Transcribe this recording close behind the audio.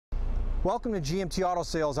Welcome to GMT Auto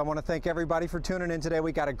Sales. I want to thank everybody for tuning in today.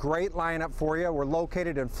 We got a great lineup for you. We're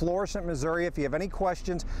located in Florissant, Missouri. If you have any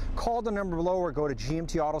questions, call the number below or go to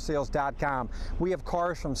gmtautosales.com. We have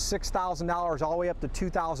cars from $6,000 all the way up to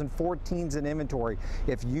 2014s in inventory.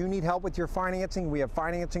 If you need help with your financing, we have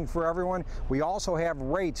financing for everyone. We also have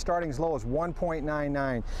rates starting as low as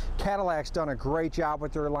 1.99. Cadillac's done a great job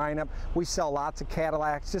with their lineup. We sell lots of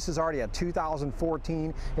Cadillacs. This is already a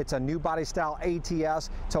 2014. It's a new body style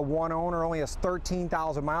ATS. It's a one owner. Only has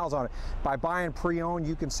 13,000 miles on it. By buying pre-owned,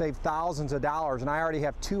 you can save thousands of dollars, and I already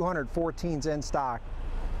have 214s in stock.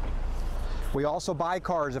 We also buy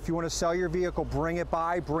cars. If you want to sell your vehicle, bring it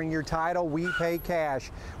by, bring your title. We pay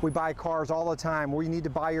cash. We buy cars all the time. We need to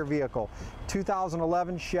buy your vehicle.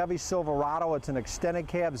 2011 Chevy Silverado. It's an extended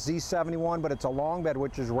cab Z71, but it's a long bed,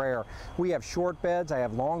 which is rare. We have short beds. I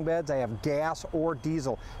have long beds. I have gas or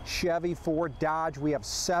diesel. Chevy, Ford, Dodge. We have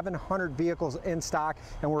 700 vehicles in stock,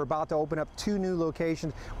 and we're about to open up 2 new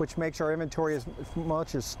locations, which makes our inventory as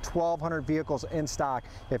much as 1,200 vehicles in stock.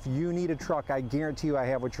 If you need a truck, I guarantee you I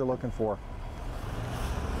have what you're looking for.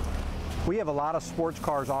 We have a lot of sports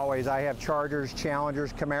cars always. I have Chargers,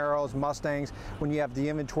 Challengers, Camaros, Mustangs. When you have the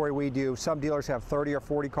inventory we do, some dealers have 30 or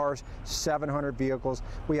 40 cars, 700 vehicles.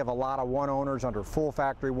 We have a lot of one owners under full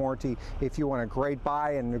factory warranty. If you want a great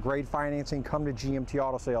buy and a great financing, come to GMT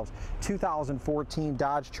Auto Sales. 2014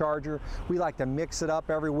 Dodge Charger. We like to mix it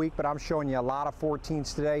up every week, but I'm showing you a lot of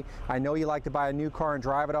 14s today. I know you like to buy a new car and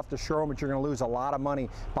drive it off the showroom, but you're going to lose a lot of money.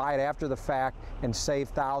 Buy it after the fact and save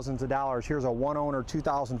thousands of dollars. Here's a one owner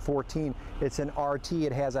 2014. It's an RT,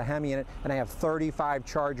 it has a Hemi in it, and I have 35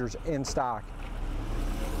 Chargers in stock.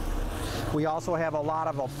 We also have a lot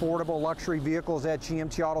of affordable luxury vehicles at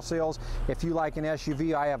GMT Auto Sales. If you like an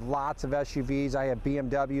SUV, I have lots of SUVs. I have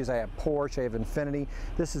BMWs, I have Porsche, I have Infiniti.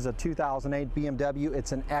 This is a 2008 BMW.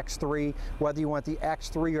 It's an X3. Whether you want the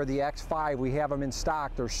X3 or the X5, we have them in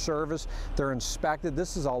stock. They're serviced, they're inspected.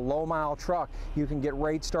 This is a low mile truck. You can get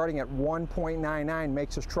rates starting at 1.99,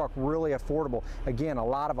 makes this truck really affordable. Again, a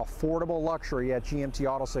lot of affordable luxury at GMT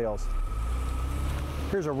Auto Sales.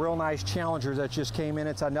 Here's a real nice Challenger that just came in.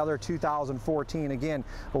 It's another 2014. Again,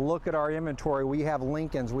 look at our inventory. We have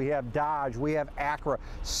Lincolns, we have Dodge, we have Acura,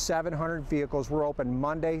 700 vehicles. We're open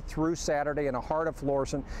Monday through Saturday in the heart of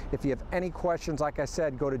Florissant. If you have any questions, like I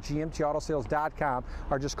said, go to gmtautosales.com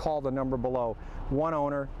or just call the number below. One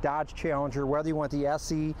owner, Dodge Challenger, whether you want the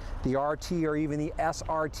SE, the RT, or even the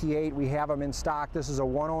SRT8, we have them in stock. This is a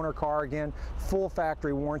one owner car, again, full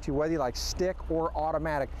factory warranty, whether you like stick or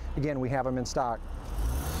automatic, again, we have them in stock.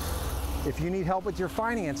 If you need help with your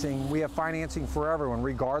financing, we have financing for everyone.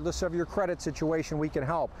 Regardless of your credit situation, we can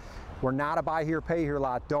help. We're not a buy here, pay here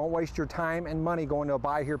lot. Don't waste your time and money going to a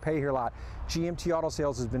buy here, pay here lot. GMT Auto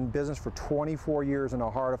Sales has been in business for 24 years in the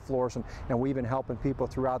heart of Florissant, and we've been helping people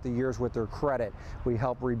throughout the years with their credit. We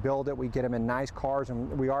help rebuild it, we get them in nice cars, and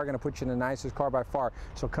we are going to put you in the nicest car by far,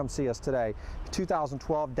 so come see us today.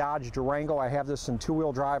 2012 Dodge Durango. I have this in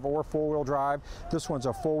 2-wheel drive or 4-wheel drive. This one's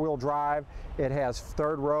a 4-wheel drive. It has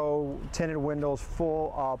 3rd row, tinted windows,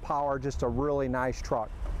 full power, just a really nice truck.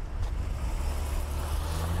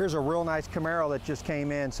 Here's a real nice Camaro that just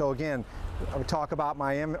came in. So again, I talk about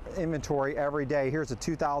my inventory every day. Here's a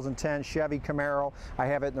 2010 Chevy Camaro. I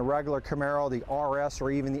have it in the regular Camaro, the RS, or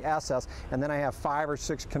even the SS, and then I have 5 or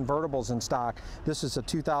 6 convertibles in stock. This is a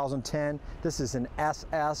 2010. This is an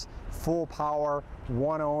SS, full power,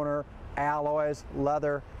 one owner, alloys,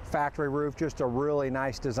 leather, factory roof, just a really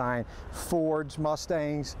nice design. Fords,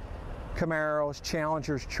 Mustangs, Camaros,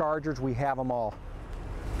 Challengers, Chargers, we have them all.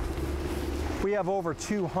 We have over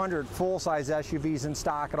 200 full-size SUVs in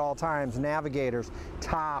stock at all times. Navigators,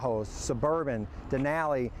 Tahoes, Suburban,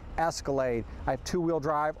 Denali, Escalade. I have 2-wheel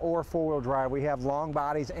drive or 4-wheel drive. We have long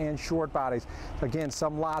bodies and short bodies. Again,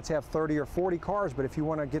 some lots have 30 or 40 cars, but if you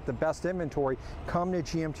want to get the best inventory, come to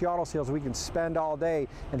GMT Auto Sales. We can spend all day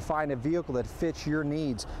and find a vehicle that fits your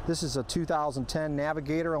needs. This is a 2010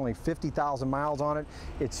 Navigator, only 50,000 miles on it.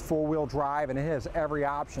 It's 4-wheel drive, and it has every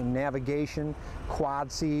option: navigation,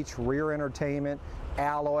 quad seats, rear entertainment,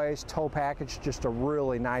 alloys, tow package. Just a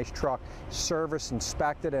really nice truck. Service,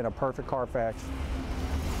 inspected, and a perfect Carfax.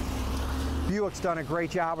 Buick's done a great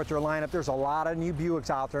job with their lineup. There's a lot of new Buicks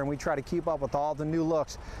out there, and we try to keep up with all the new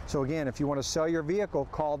looks. So again, if you want to sell your vehicle,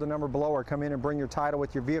 call the number below or come in and bring your title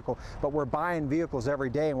with your vehicle. But we're buying vehicles every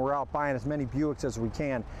day, and we're out buying as many Buicks as we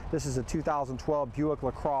can. This is a 2012 Buick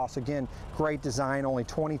LaCrosse. Again, great design, only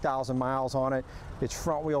 20,000 miles on it. It's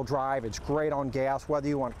front wheel drive. It's great on gas. Whether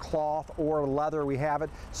you want cloth or leather, we have it.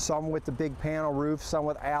 Some with the big panel roof, some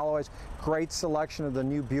with alloys. Great selection of the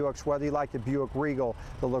new Buicks, whether you like the Buick Regal,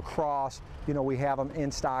 the LaCrosse, you know, we have them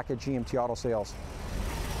in stock at GMT Auto Sales.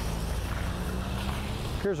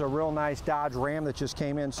 Here's a real nice Dodge Ram that just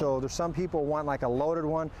came in. So there's some people want like a loaded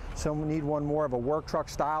one, some need one more of a work truck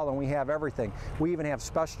style, and we have everything. We even have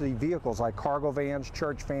specialty vehicles like cargo vans,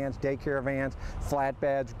 church vans, daycare vans,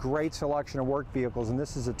 flatbeds, great selection of work vehicles. And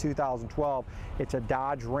this is a 2012. It's a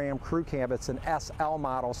Dodge Ram Crew Cab. It's an SL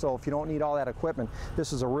model, so if you don't need all that equipment,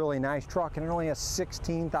 this is a really nice truck, and it only has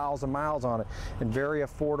 16,000 miles on it, and very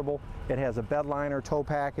affordable. It has a bed liner, tow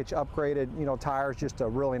package, upgraded, tires, just a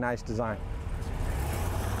really nice design.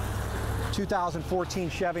 2014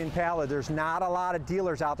 Chevy Impala. There's not a lot of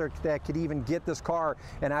dealers out there that could even get this car,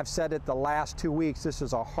 and I've said it the last 2 weeks, this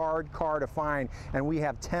is a hard car to find, and we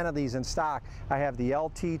have 10 of these in stock. I have the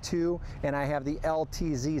LT2 and I have the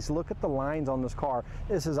LTZs. Look at the lines on this car.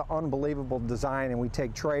 This is an unbelievable design, and we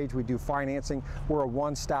take trades, we do financing. We're a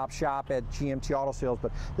one-stop shop at GMT Auto Sales,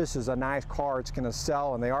 but this is a nice car. It's going to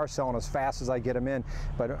sell, and they are selling as fast as I get them in,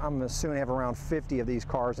 but I'm going to soon have around 50 of these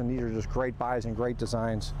cars, and these are just great buys and great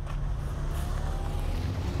designs.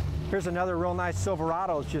 Here's another real nice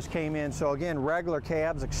Silverado that just came in. So again, regular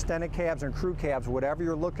cabs, extended cabs, and crew cabs, whatever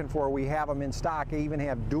you're looking for, we have them in stock. I even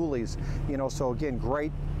have dualies, so again,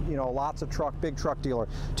 great, lots of big truck dealer.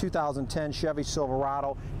 2010 Chevy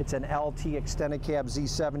Silverado. It's an LT extended cab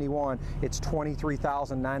Z71. It's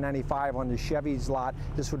 $23,995 on the Chevy's lot.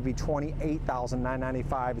 This would be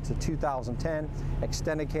 $28,995. It's a 2010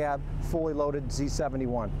 extended cab, fully loaded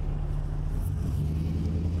Z71.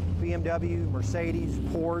 BMW, Mercedes,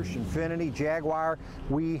 Porsche, Infiniti, Jaguar,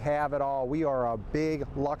 we have it all. We are a big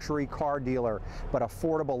luxury car dealer, but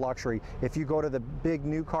affordable luxury. If you go to the big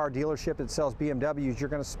new car dealership that sells BMWs, you're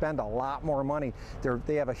going to spend a lot more money.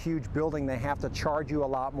 They have a huge building. They have to charge you a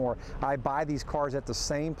lot more. I buy these cars at the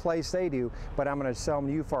same place they do, but I'm going to sell them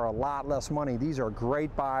to you for a lot less money. These are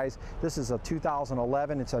great buys. This is a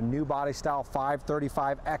 2011. It's a new body style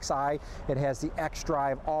 535 Xi. It has the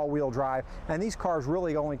X-Drive all-wheel drive, and these cars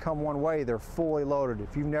really only come one way. They're fully loaded.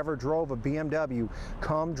 If you've never drove a BMW,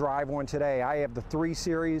 come drive one today. I have the 3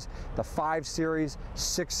 Series, the 5 Series,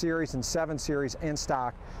 6 Series, and 7 Series in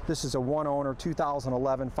stock. This is a one-owner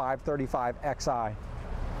 2011 535 Xi.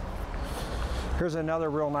 Here's another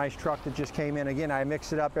real nice truck that just came in. Again, I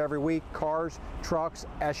mix it up every week. Cars, trucks,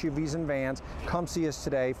 SUVs, and vans. Come see us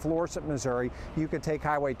today, Florissant, Missouri. You can take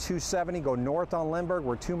Highway 270, go north on Lindbergh.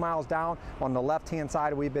 We're 2 miles down on the left-hand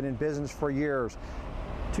side. We've been in business for years.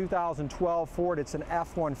 2012 Ford, it's an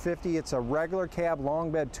F-150. It's a regular cab,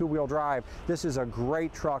 long bed, 2-wheel drive. This is a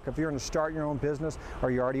great truck. If you're going to start your own business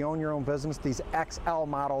or you already own your own business, these XL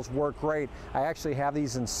models work great. I actually have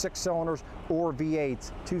these in 6 cylinders or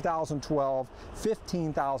V8s. 2012,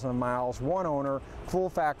 15,000 miles, one owner, full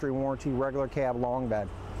factory warranty, regular cab, long bed.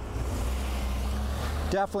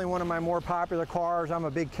 Definitely one of my more popular cars. I'm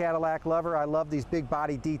a big Cadillac lover. I love these big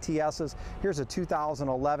body DTSs. Here's a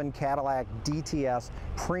 2011 Cadillac DTS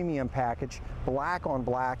premium package, black on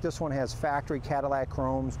black. This one has factory Cadillac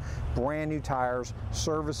chromes, brand new tires,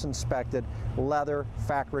 service inspected, leather,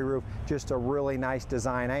 factory roof. Just a really nice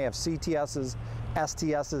design. I have CTSs,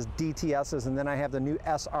 STSs, DTSs, and then I have the new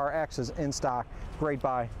SRXs in stock. Great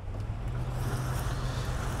buy.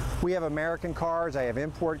 We have American cars, I have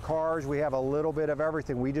import cars, we have a little bit of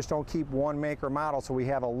everything. We just don't keep one make or model, so we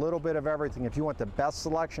have a little bit of everything. If you want the best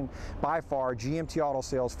selection, by far, GMT Auto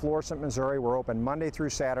Sales, Florissant, Missouri. We're open Monday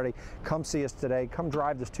through Saturday. Come see us today. Come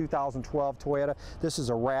drive this 2012 Toyota. This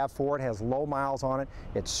is a RAV4. It has low miles on it.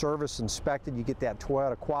 It's service inspected. You get that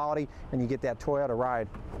Toyota quality, and you get that Toyota ride.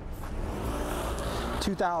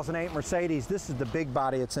 2008 Mercedes. This is the big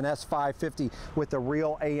body. It's an S550 with the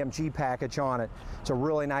real AMG package on it. It's a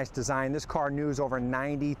really nice design. This car new is over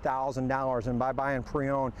 $90,000, and by buying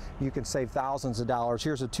pre-owned, you can save thousands of dollars.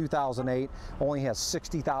 Here's a 2008, only has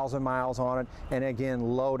 60,000 miles on it, and again,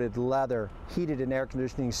 loaded leather, heated and air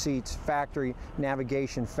conditioning seats, factory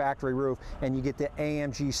navigation, factory roof, and you get the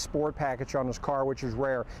AMG Sport package on this car, which is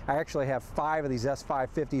rare. I actually have 5 of these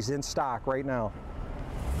S550s in stock right now.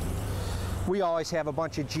 We always have a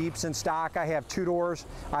bunch of Jeeps in stock. I have 2 doors,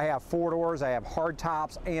 I have 4 doors, I have hard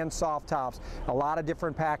tops and soft tops. A lot of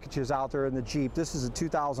different packages out there in the Jeep. This is a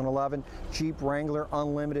 2011 Jeep Wrangler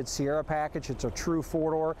Unlimited Sierra package. It's a true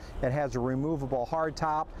 4-door. It has a removable hard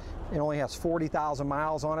top. It only has 40,000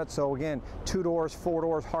 miles on it. So again, 2 doors, 4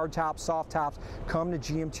 doors, hard tops, soft tops. Come to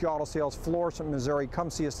GMT Auto Sales, Florissant, Missouri. Come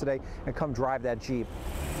see us today and come drive that Jeep.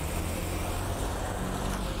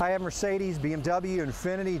 I have Mercedes, BMW,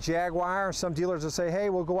 Infiniti, Jaguar. Some dealers will say, hey,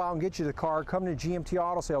 we'll go out and get you the car. Come to GMT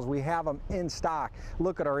Auto Sales. We have them in stock.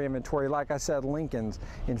 Look at our inventory. Like I said, Lincolns,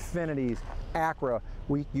 Infinitis, Acura.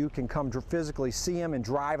 You can come physically see them and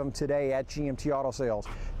drive them today at GMT Auto Sales.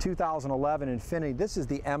 2011 Infiniti. This is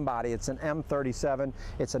the M body. It's an M37.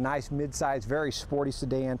 It's a nice mid-size, very sporty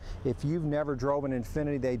sedan. If you've never drove an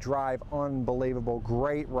Infiniti, they drive unbelievable.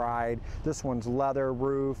 Great ride. This one's leather,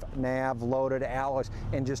 roof, nav, loaded, alloys,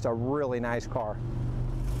 and just a really nice car.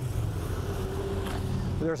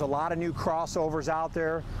 There's a lot of new crossovers out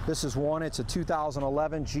there. This is one. It's a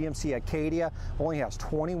 2011 GMC Acadia. Only has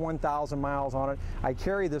 21,000 miles on it. I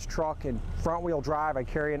carry this truck in front-wheel drive. I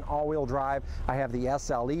carry an all-wheel drive. I have the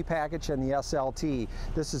SLE package and the SLT.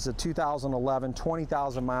 This is a 2011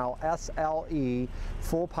 20,000-mile SLE,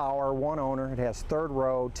 full power, one owner. It has third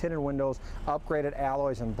row, tinted windows, upgraded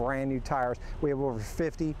alloys, and brand new tires. We have over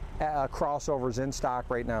 50 crossovers in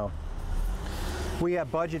stock right now. We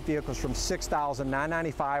have budget vehicles from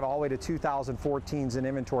 $6,995 all the way to 2014s in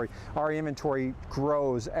inventory. Our inventory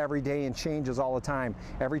grows every day and changes all the time.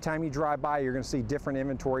 Every time you drive by, you're going to see different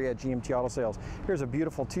inventory at GMT Auto Sales. Here's a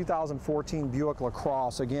beautiful 2014 Buick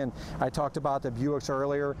LaCrosse. Again, I talked about the Buicks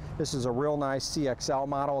earlier. This is a real nice CXL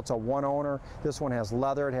model. It's a one owner. This one has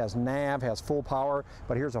leather, it has nav, has full power,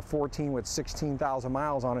 but here's a 14 with 16,000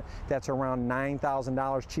 miles on it. That's around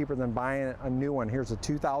 $9,000 cheaper than buying a new one. Here's a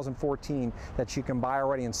 2014 that you can buy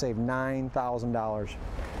already and save $9,000.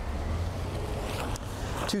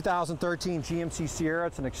 2013 GMC Sierra.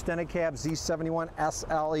 It's an extended cab Z71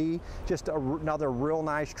 SLE. Just another real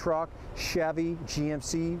nice truck. Chevy,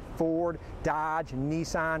 GMC, Ford, Dodge,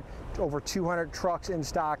 Nissan. Over 200 trucks in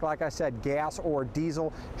stock. Like I said, gas or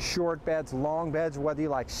diesel, short beds, long beds, whether you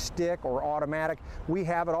like stick or automatic. We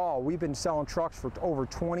have it all. We've been selling trucks for over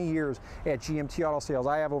 20 years at GMT Auto Sales.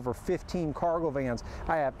 I have over 15 cargo vans.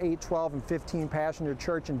 I have 8, 12, and 15 passenger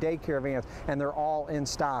church and daycare vans, and they're all in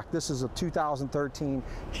stock. This is a 2013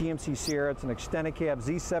 GMC Sierra. It's an extended cab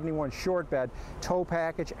Z71 short bed, tow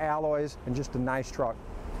package, alloys, and just a nice truck.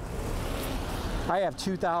 I have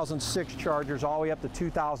 2006 Chargers all the way up to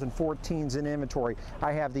 2014s in inventory.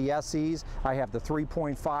 I have the SEs, I have the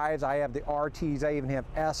 3.5s, I have the RTs, I even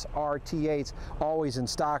have SRT8s always in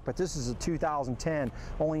stock, but this is a 2010,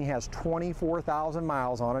 only has 24,000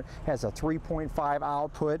 miles on it, has a 3.5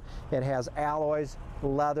 output, it has alloys,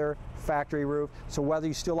 leather, factory roof. So whether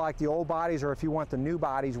you still like the old bodies or if you want the new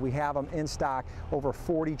bodies, we have them in stock. Over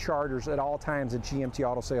 40 Chargers at all times at GMT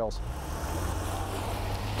Auto Sales.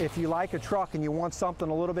 If you like a truck and you want something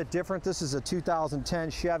a little bit different, this is a 2010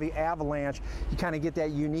 Chevy Avalanche. You kind of get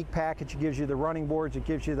that unique package. It gives you the running boards, it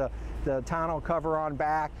gives you the tonneau cover on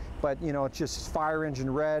back, but you know, it's just fire engine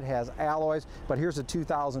red, has alloys. But here's a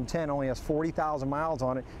 2010, only has 40,000 miles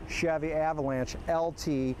on it, Chevy Avalanche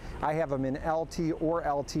LT. I have them in LT or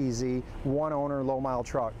LTZ, one owner, low mile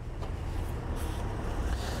truck.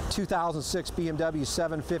 2006 BMW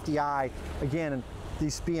 750i. Again,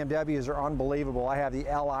 these BMWs are unbelievable. I have the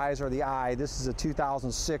LIs or the I. This is a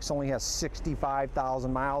 2006, only has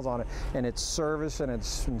 65,000 miles on it, and it's serviced and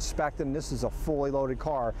it's inspected, and this is a fully loaded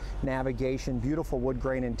car. Navigation, beautiful wood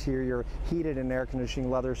grain interior, heated and air conditioning,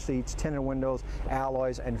 leather seats, tinted windows,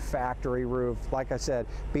 alloys, and factory roof. Like I said,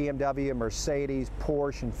 BMW, Mercedes,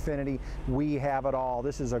 Porsche, Infiniti, we have it all.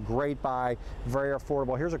 This is a great buy, very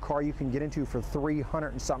affordable. Here's a car you can get into for $300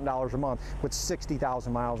 and something a month with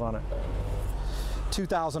 60,000 miles on it.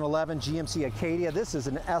 2011 GMC Acadia. This is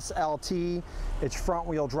an SLT. It's front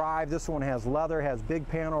wheel drive. This one has leather, has big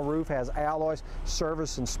panel roof, has alloys,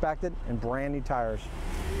 service inspected, and brand new tires.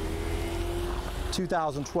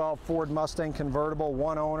 2012 Ford Mustang convertible,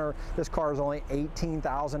 one owner. This car is only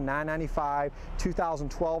 $18,995.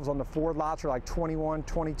 2012s on the Ford lots are like $21,000,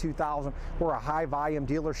 $22,000. We're a high volume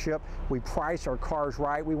dealership. We price our cars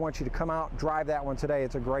right. We want you to come out, drive that one today.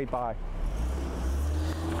 It's a great buy.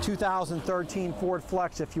 2013 Ford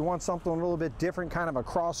Flex. If you want something a little bit different, kind of a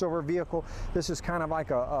crossover vehicle, this is kind of like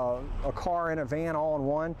a car and a van all in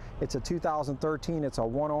one. It's a 2013, it's a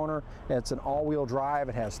one owner, it's an all-wheel drive,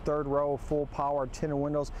 it has third row, full power, tinted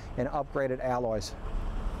windows, and upgraded alloys.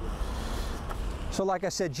 So like I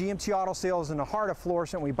said, GMT Auto Sales is in the heart of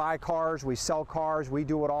Florissant. We buy cars, we sell cars, we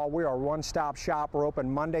do it all. We are a one-stop shop. We're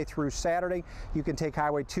open Monday through Saturday. You can take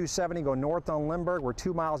Highway 270, go north on Lindbergh. We're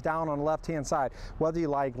 2 miles down on the left-hand side. Whether you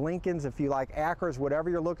like Lincolns, if you like Acuras, whatever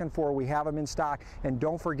you're looking for, we have them in stock. And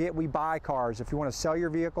don't forget, we buy cars. If you want to sell your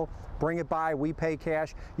vehicle, bring it by. We pay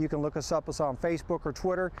cash. You can look us up on Facebook or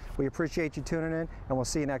Twitter. We appreciate you tuning in, and we'll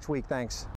see you next week. Thanks.